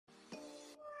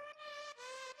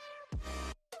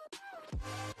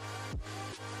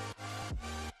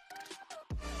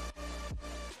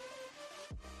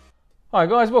Hi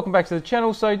guys, welcome back to the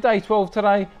channel. So day 12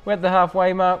 today, we're at the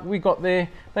halfway mark. We got there.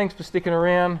 Thanks for sticking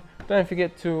around. Don't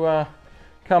forget to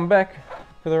come back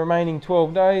for the remaining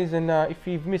 12 days, and if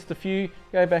you've missed a few,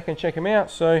 go back and check them out.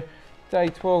 So day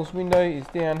 12's window is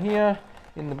down here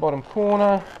in the bottom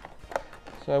corner.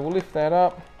 So we'll lift that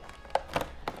up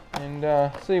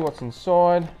and see what's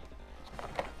inside.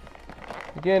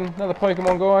 Again, another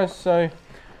Pokemon, guys. So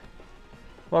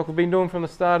like we've been doing from the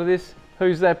start of this,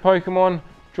 who's that Pokemon?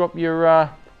 Drop your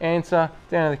answer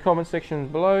down in the comment section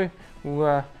below.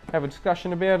 We'll have a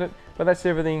discussion about it, but that's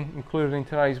everything included in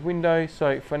today's window.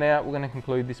 So for now, we're going to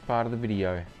conclude this part of the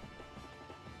video.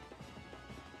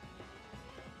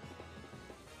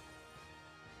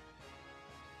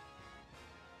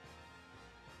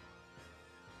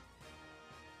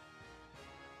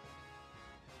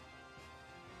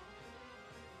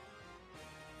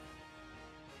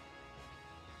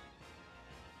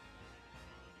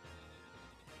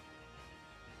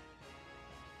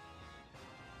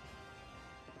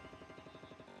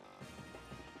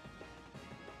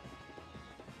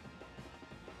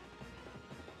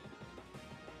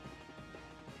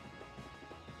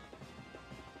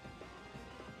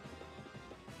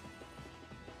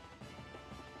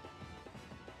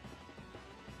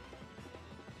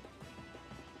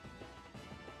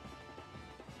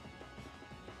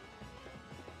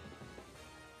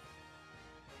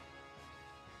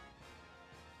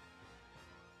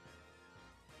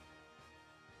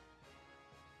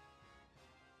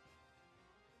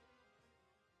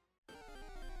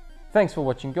 Thanks for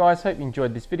watching, guys. Hope you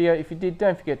enjoyed this video. If you did,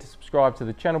 don't forget to subscribe to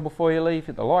the channel before you leave.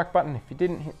 Hit the like button. If you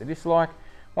didn't, hit the dislike.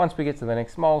 Once we get to the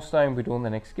next milestone, we're doing the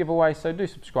next giveaway, so do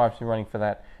subscribe to me running for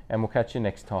that, and we'll catch you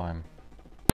next time.